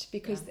changed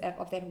because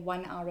of that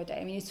 1 hour a day.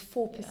 I mean, it's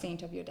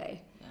 4% of your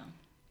day.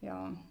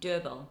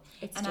 Doable.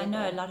 It's and doable. I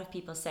know a lot of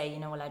people say, you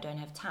know, well, I don't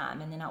have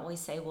time. And then I always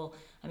say, well,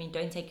 I mean,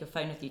 don't take your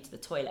phone with you to the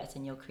toilet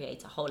and you'll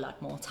create a whole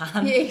lot more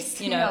time.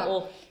 Yes. You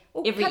know,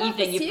 or every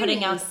evening you're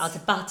putting out, I was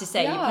about to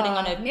say, you're putting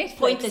on a Netflix,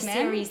 pointless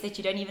series that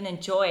you don't even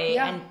enjoy.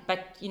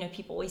 But, you know,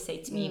 people always say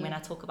to me when I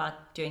talk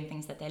about doing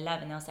things that they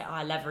love, and they'll say, oh,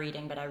 I love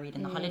reading, but I read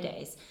in the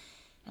holidays.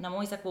 And I'm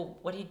always like, well,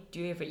 what do you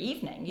do every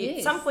evening?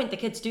 At some point the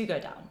kids do go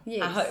down,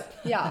 I hope.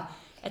 Yeah.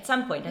 At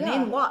some point, and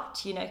then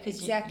what? You know,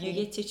 because you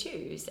get to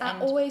choose. I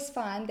always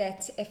find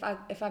that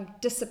if I'm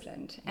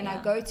disciplined and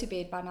I go to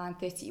bed by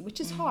 9:30, which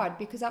is hard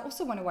because I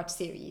also want to watch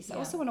series. I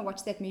also want to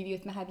watch that movie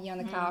with my hubby on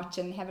the couch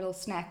and have a little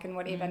snack and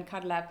whatever and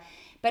cuddle up.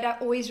 But I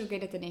always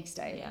regret it the next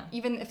day,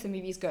 even if the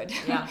movie is good.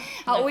 I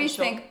always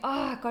think,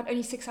 I got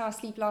only 6 hours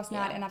sleep last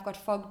night and I've got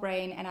fog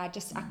brain and I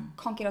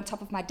can't get on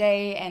top of my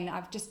day and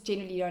I've just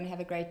generally don't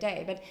have a great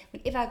day. But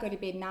whenever I go to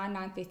bed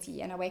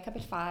 9:30 and I wake up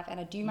at 5 and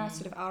I do my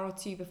sort of hour or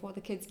two before the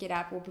kids get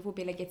up or before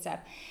Bella gets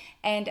up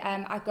and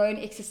I go and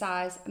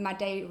exercise, my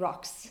day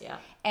rocks.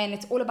 And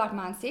it's all about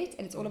mindset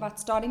and it's all about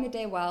starting the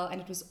day well, and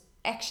it was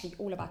actually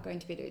all about going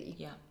to bed early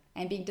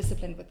and being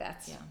disciplined with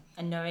that.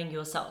 And knowing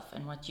yourself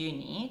and what you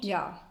need.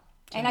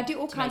 And I do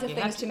all kinds of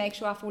things to make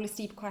sure I fall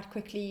asleep quite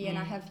quickly and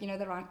I have, you know,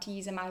 the right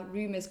teas, and my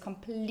room is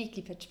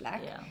completely pitch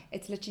black.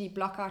 It's literally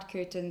blackout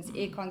curtains,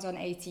 aircons on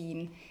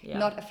 18,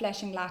 not a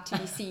flashing light to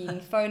be seen,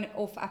 phone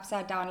off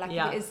upside down. Like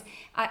it is,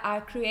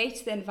 I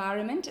create the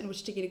environment in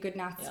which to get a good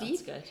night's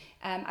sleep. That's good.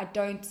 I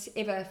don't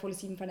ever fall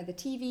asleep in front of the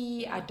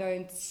TV. I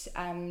don't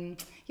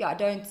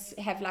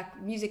have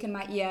like music in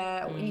my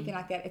ear or anything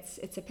like that.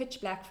 It's a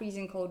pitch black,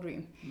 freezing cold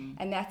room,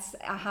 and that's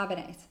I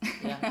hibernate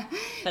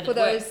for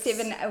those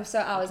 7 or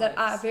so hours.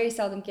 I very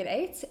seldom get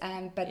 8,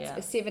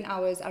 but 7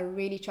 hours I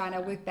really try, and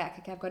I work back.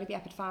 Okay, I've got to be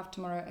up at 5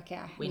 tomorrow. Okay,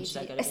 I need to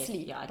be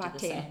asleep I by do the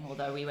 10. same,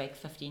 although we wake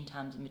 15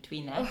 times in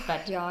between that.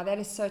 But that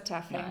is so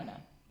tough.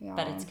 No.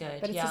 But it's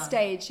good. But it's a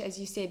stage, as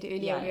you said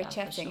earlier when we were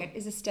chatting. Sure. It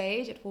is a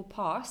stage. It will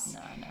pass.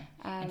 No.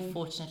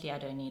 Unfortunately, I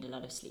don't need a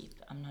lot of sleep.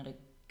 I'm not a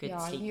good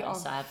sleeper, you are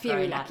so I've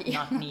very grown lucky.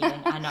 up not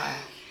needing. I know.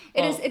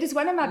 It is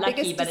one of my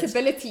biggest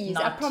disabilities,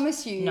 I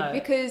promise you,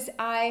 because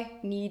I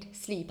need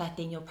sleep. But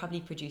then you'll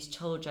probably produce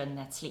children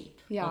that sleep.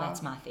 Yeah. Well,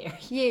 that's my theory.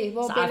 Yeah,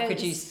 well, so I've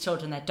produced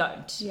children that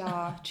don't.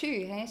 Yeah,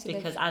 true. Hey? So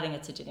because I think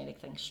it's a genetic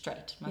thing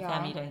straight. My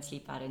family don't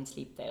sleep, I don't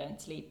sleep, they don't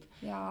sleep.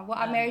 Yeah, well,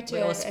 I'm married to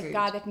a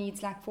guy that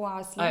needs like 4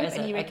 hours sleep,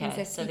 and he reckons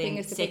that sleeping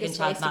is the biggest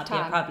waste of time. Second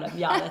child might be a problem.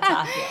 Yeah, that's how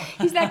I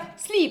feel. He's like,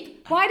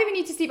 sleep. Why do we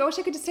need to sleep? I wish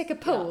I could just take a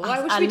pill.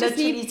 Yeah, I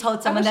literally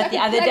told someone that the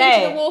other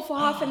day. Into the wall for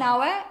half an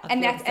hour,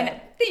 and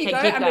there you go.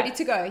 I'm ready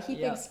to go. He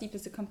thinks sleep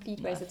is a complete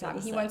waste of time.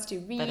 He wants to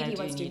read. He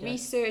wants to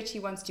research. He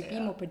wants to be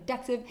more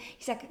productive.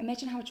 He's like,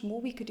 imagine how much more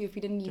we could do if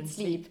we didn't need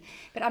sleep.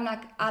 But I'm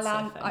like,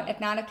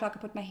 at 9 o'clock, I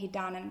put my head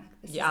down, and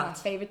this is my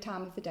favorite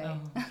time of the day.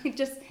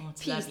 Just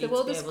peace. The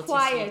world is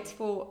quiet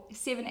for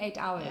 7-8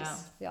 hours.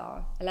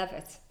 Yeah, I love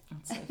it.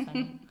 That's so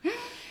fun.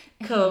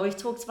 Cool. We've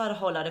talked about a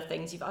whole lot of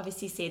things. You've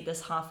obviously said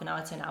this half an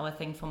hour to an hour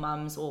thing for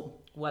mums or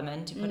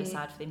women to put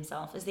aside for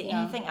themselves. Is there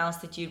anything else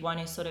that you'd want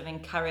to sort of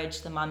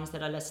encourage the mums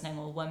that are listening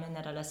or women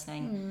that are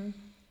listening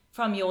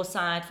from your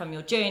side, from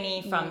your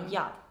journey, from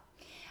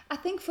I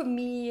think for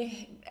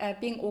me,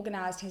 being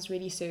organized has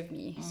really served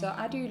me. So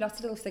I do lots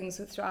of little things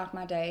throughout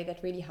my day that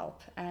really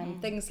help.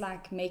 Things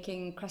like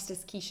making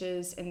crustless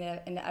quiches in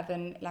the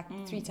oven like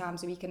 3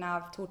 times a week. And now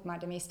I've taught my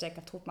domestic,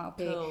 I've taught my au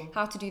pair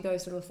how to do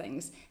those little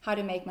things, how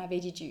to make my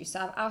veggie juice. So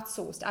I've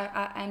outsourced.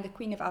 I am the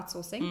queen of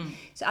outsourcing.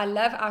 So I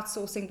love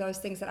outsourcing those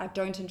things that I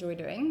don't enjoy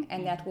doing,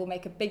 and that will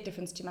make a big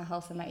difference to my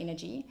health and my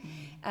energy.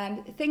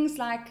 Things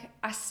like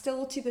I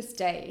still to this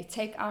day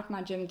take out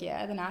my gym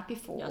gear the night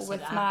before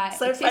with my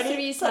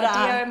accessories, my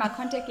deo, my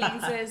contact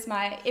lenses,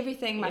 my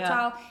everything, my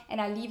towel,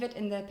 and I leave it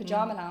in the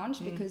pajama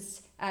lounge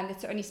because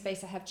That's the only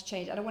space I have to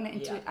change. I don't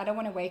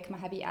want to wake my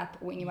hubby up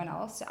or anyone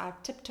else. So I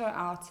tiptoe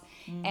out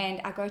and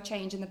I go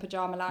change in the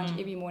pajama lounge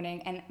every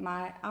morning, and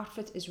my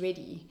outfit is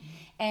ready.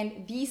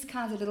 And these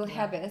kinds of little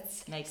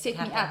habits set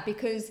me up,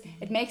 because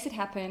it makes it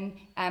happen.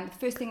 The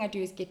first thing I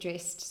do is get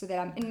dressed so that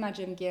I'm in my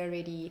gym gear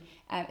ready.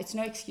 It's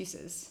no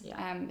excuses.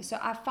 So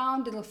I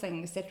found little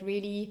things that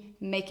really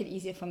make it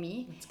easier for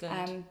me. That's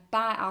good.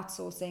 By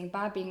outsourcing,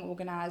 by being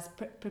organized,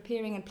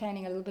 preparing and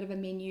planning a little bit of a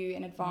menu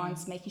in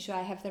advance, making sure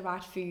I have the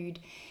right food,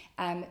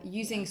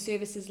 using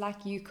services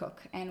like You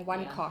Cook and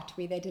One Cart,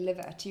 where they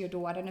deliver to your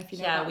door. I don't know if you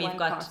know about One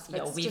Cart.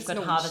 We've got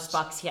Harvest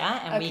Box here,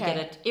 and we get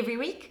it every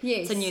week.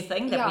 Yes. It's a new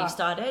thing that we've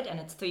started, and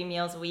it's 3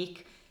 meals a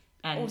week.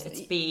 And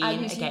it's been,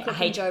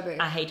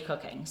 I hate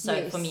cooking.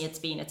 So for me,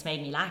 it's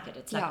made me like it.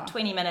 It's like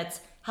 20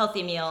 minutes,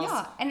 healthy meals,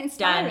 and it's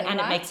done, and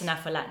it makes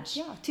enough for lunch.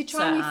 To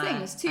try new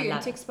things too,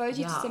 and to expose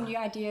you to some new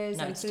ideas,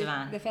 and so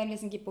the family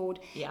doesn't get bored.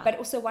 But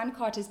also, One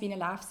Cart has been a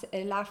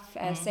life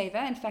saver.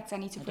 In fact, I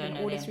need to put an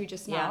order through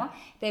just now.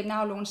 They've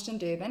now launched in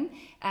Durban.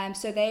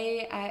 So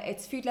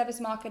it's Food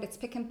Lovers Market, it's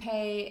Pick and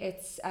Pay,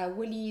 it's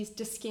Woolies,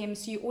 Dischem.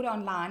 So you order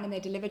online and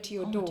they deliver to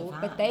your door.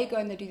 Divine. But they go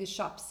and they do the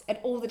shops at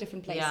all the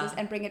different places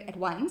and bring it at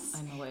once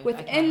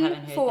within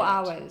within 4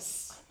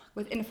 hours.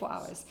 Within 4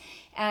 hours.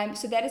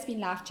 So that has been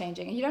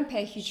life-changing. And you don't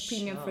pay a huge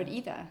premium for it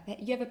either.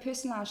 You have a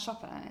personalised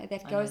shopper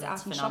that goes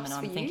out and shops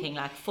for you. I'm thinking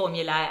like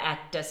formula at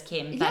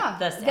Dischem,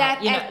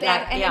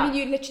 I mean,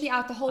 you're literally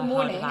out the whole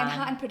morning. And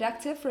how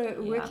unproductive for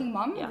a working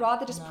mom.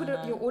 Rather just put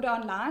your order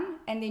online,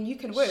 and then you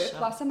can work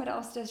while someone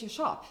else does your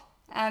shop.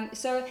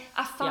 So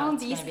I found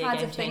these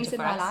kinds of things in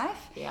my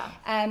life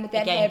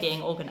that Again, have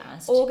being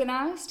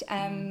organized,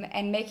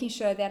 and making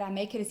sure that I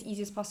make it as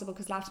easy as possible,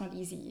 because life's not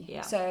easy.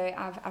 So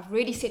I've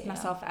really set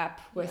myself up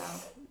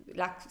with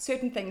like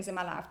certain things in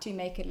my life to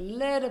make it a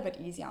little bit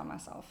easier on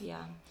myself.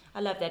 I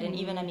love that. And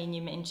even, I mean,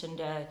 you mentioned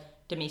a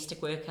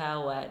domestic worker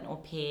or an au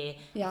pair.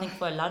 I think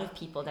for a lot of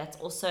people that's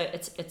also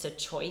it's a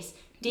choice.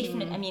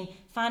 Definitely. I mean,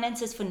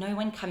 finances for no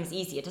one comes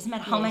easy. It doesn't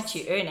matter how much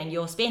you earn, and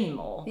you'll spend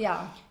more.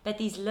 But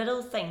these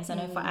little things, I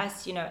know for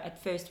us, you know,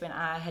 at first when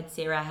I had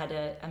Sarah, I had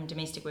a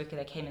domestic worker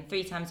that came in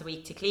 3 times a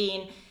week to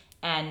clean,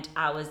 and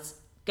I was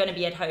going to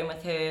be at home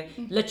with her.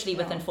 Literally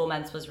within 4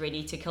 months was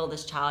ready to kill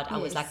this child. I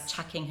was like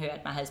chucking her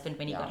at my husband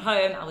when he got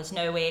home. I was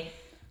nowhere.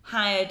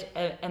 Hired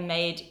a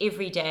maid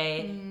every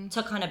day,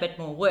 took on a bit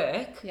more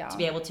work to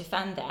be able to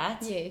fund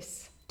that.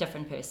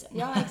 Different person.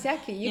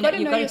 Exactly. You got to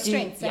know your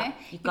strengths.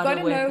 You got to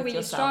know where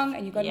you're strong,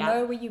 and you got to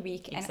know where you're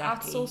weak, and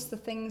outsource the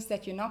things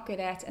that you're not good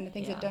at and the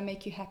things that don't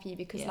make you happy,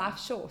 because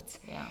life's short.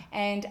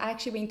 And I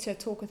actually went to a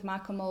talk with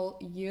Michael Moll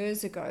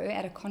years ago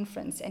at a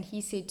conference, and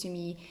he said to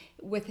me,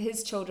 with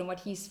his children,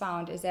 what he's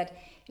found is that,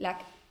 like,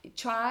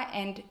 try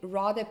and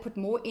rather put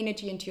more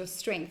energy into your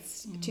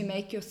strengths to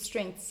make your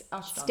strengths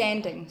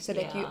outstanding, so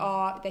that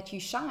you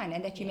shine,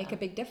 and that you make a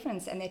big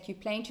difference, and that you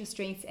play into your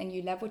strengths and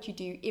you love what you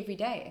do every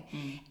day.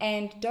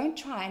 And don't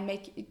try and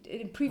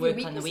improve your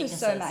weaknesses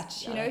so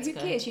much. You know, who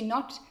cares? You're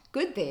not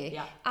good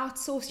there.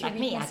 Outsource your weaknesses.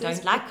 Me, I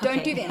don't like cooking.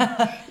 Don't do them.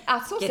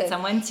 Outsource Get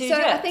someone to do So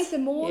it. I think the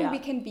more we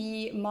can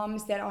be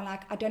moms that are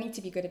like, I don't need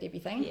to be good at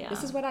everything.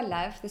 This is what I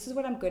love. This is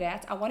what I'm good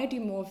at. I want to do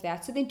more of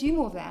that. So then do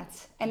more of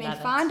that. And then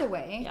find a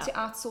way to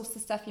outsource the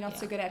stuff you're not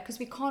so good at, because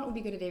we can't all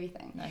be good at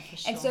everything. No, for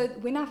sure. And so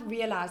when I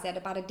realized that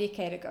about a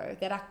decade ago,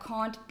 that I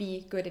can't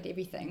be good at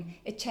everything,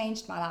 it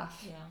changed my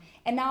life.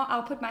 And now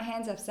I'll put my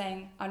hands up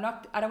saying, I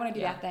don't want to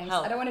do that, thanks.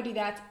 I don't want to do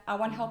that. I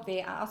want help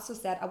there. I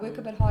outsource that. I work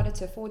a bit harder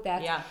to afford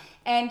that.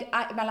 And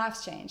my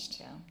life's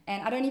changed.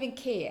 And I don't even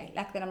care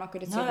like that I'm not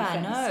good at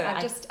certain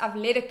things. I've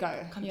let it go.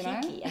 Completely.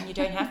 You know? And you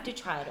don't have to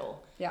try it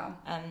all.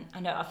 I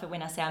know often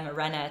when I say I'm a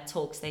runner at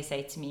talks, they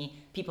say to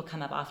me, people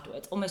come up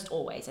afterwards, almost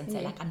always, and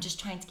say like, I'm just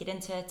trying to get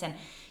into it. And,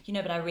 you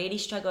know, but I really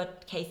struggle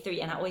at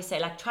K3. And I always say,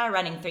 like, try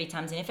running 3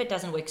 times. And if it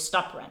doesn't work,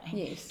 stop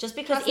running. Just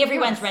because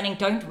everyone's running,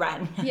 don't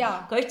run.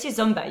 Go to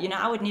Zumba. You know,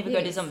 I would never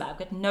go to Zumba. I've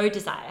got no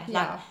desire.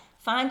 Like,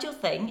 find your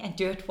thing and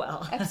do it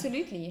well.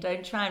 Absolutely.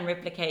 Don't try and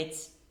replicate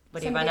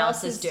what everyone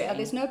else is doing.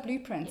 There's no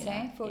blueprint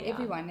for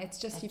everyone. It's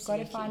just you've got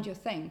to find your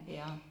thing.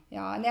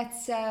 And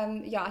that's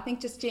I think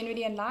just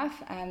generally in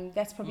life,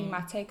 that's probably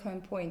my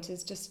take-home point,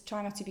 is just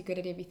try not to be good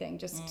at everything.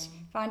 Just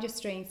find your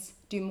strengths,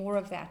 do more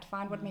of that.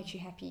 Find what makes you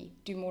happy,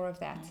 do more of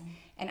that,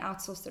 and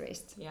outsource the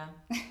rest.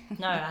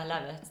 No, I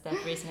love it. That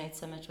resonates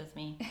so much with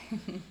me.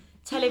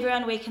 Tell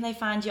everyone, where can they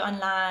find you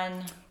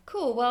online?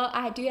 Cool. Well,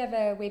 I do have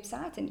a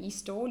website, an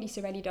e-store,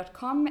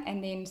 lisaraleigh.com,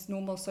 and then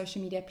normal social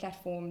media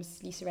platforms,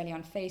 Lisa Raleigh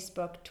on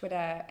Facebook,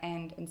 Twitter,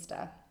 and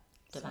Insta.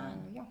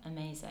 Divine. So,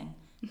 amazing.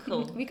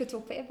 Cool. We could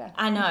talk forever.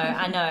 I know,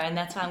 and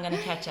that's why I'm going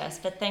to catch us.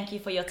 But thank you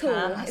for your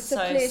time. It's a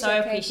pleasure, so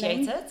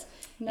appreciate it.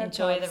 No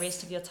Enjoy props. the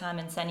rest of your time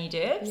in sunny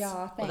Durbs.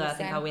 Thanks. Although I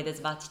think our weather's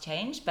about to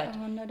change, but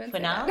for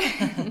now.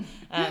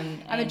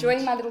 I'm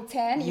enjoying my little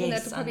tan, even though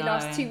it'll probably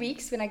last 2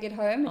 weeks. When I get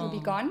home, it'll be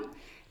gone.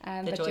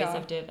 The joys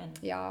of Durban.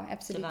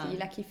 Absolutely. Divine.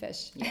 Lucky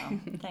fish.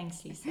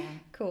 Thanks, Lisa.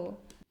 Cool.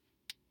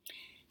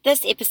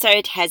 This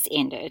episode has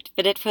ended,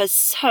 but it was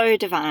so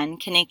divine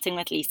connecting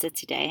with Lisa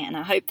today, and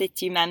I hope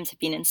that you mums have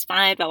been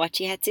inspired by what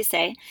she had to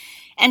say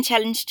and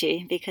challenged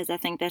too, because I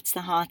think that's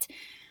the heart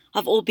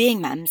of all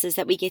being mums, is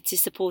that we get to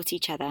support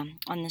each other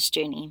on this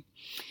journey.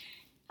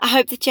 I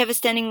hope that you have a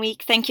stunning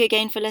week. Thank you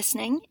again for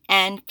listening,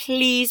 and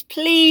please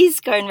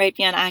go and rate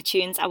me on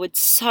iTunes. I would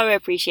so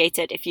appreciate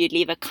it if you'd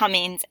leave a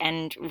comment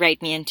and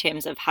rate me in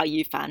terms of how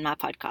you found my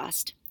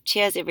podcast.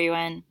 Cheers,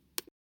 everyone.